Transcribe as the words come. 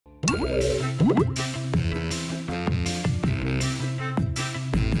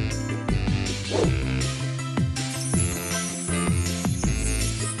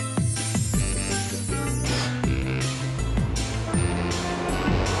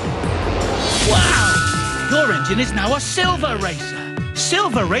Your engine is now a silver racer.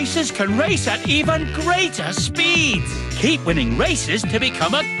 Silver racers can race at even greater speeds. Keep winning races to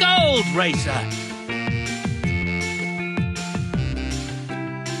become a gold racer.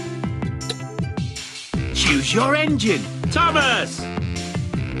 Choose your engine, Thomas.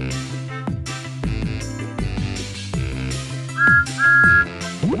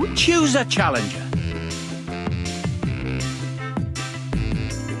 Choose a challenger.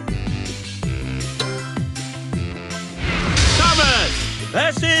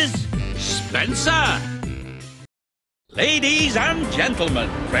 Versus Spencer. Ladies and gentlemen,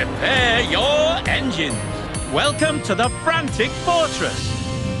 prepare your engines. Welcome to the Frantic Fortress.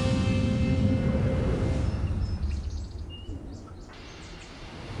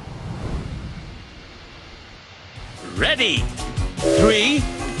 Ready? 3,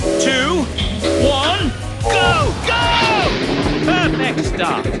 2, 1, go! Go! Perfect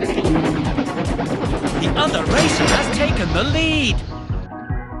start. The other racer has taken the lead.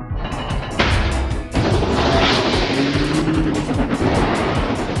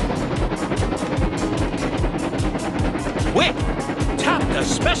 Quick! Tap the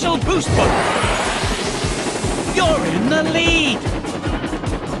special boost button. You're in the lead.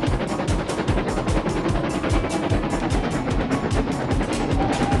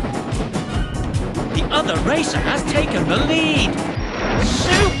 The other racer has taken the lead.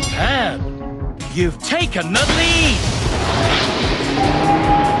 Superb! You've taken the lead.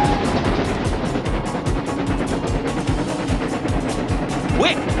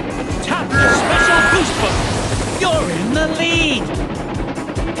 Quick! Tap the special boost button. You're in the lead!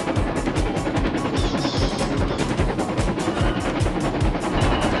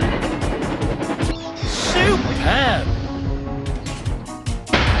 Superb!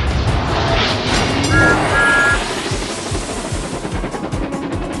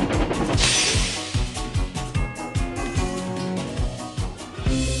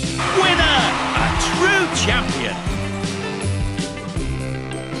 Winner! A true champion!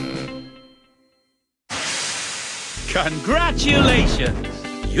 Congratulations!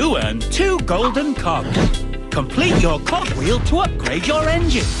 You earned 2 golden cogs. Complete your cogwheel to upgrade your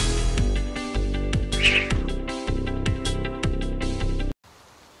engine.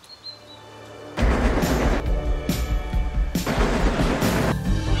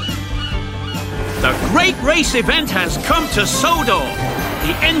 The great race event has come to Sodor.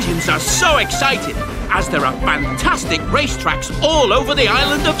 The engines are so excited as there are fantastic racetracks all over the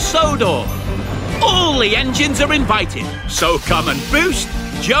island of Sodor. All the engines are invited, so come and boost,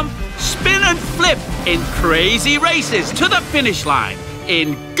 jump, spin and flip in crazy races to the finish line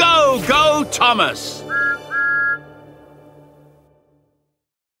in Go, Go, Thomas!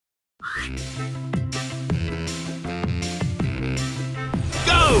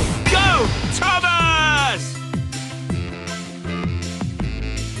 Go, Go, Thomas!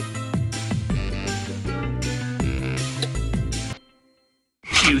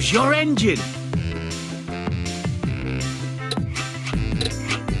 Choose your engine.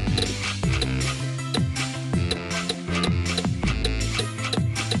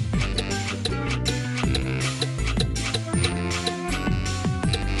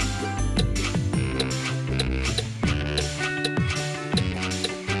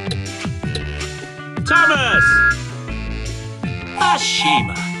 Thomas!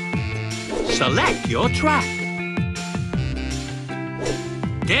 Ashima. Select your track.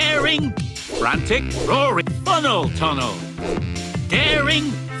 Daring, Frantic, Roaring, Funnel Tunnel.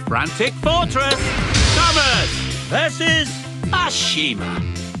 Daring, Frantic Fortress. Thomas versus Ashima.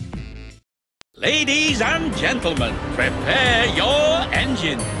 Ladies and gentlemen, prepare your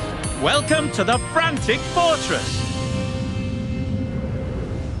engines. Welcome to the Frantic Fortress.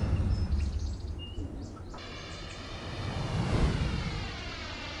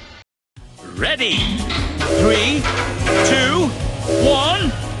 Ready? 3, 2,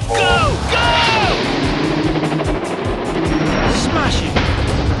 1, go! Go! Smashing!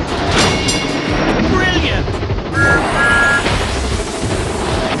 Brilliant! Perfect!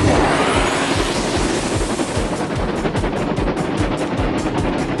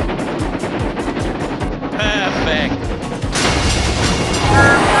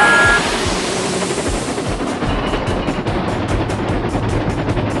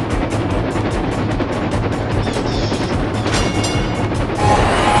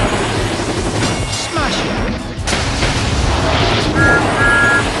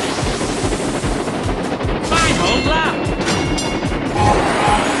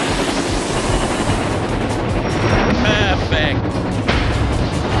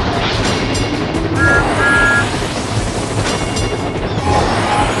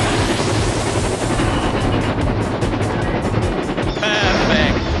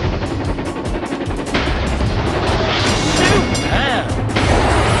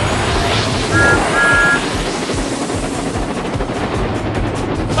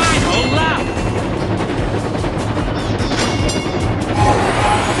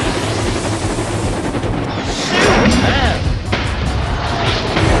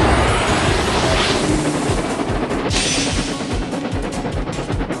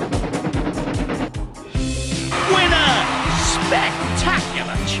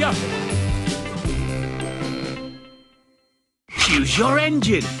 shuffle. Choose your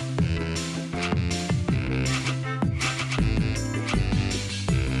engine.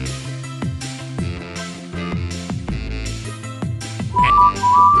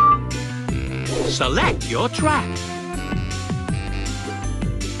 Select your track.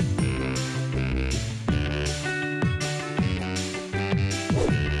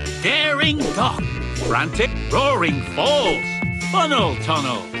 Daring Dock, Frantic, Roaring Falls, Funnel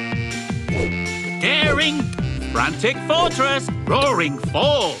Tunnel. Daring, Frantic Fortress, Roaring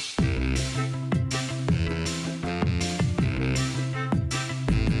Falls.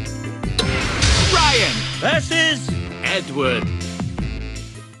 Ryan versus Edward.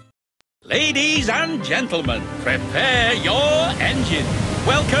 Ladies and gentlemen, prepare your engine.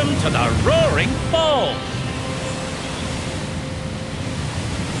 Welcome to the Roaring Falls.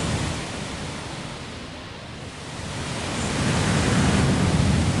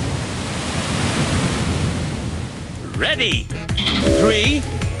 Ready? 3,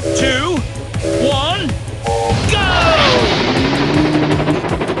 2,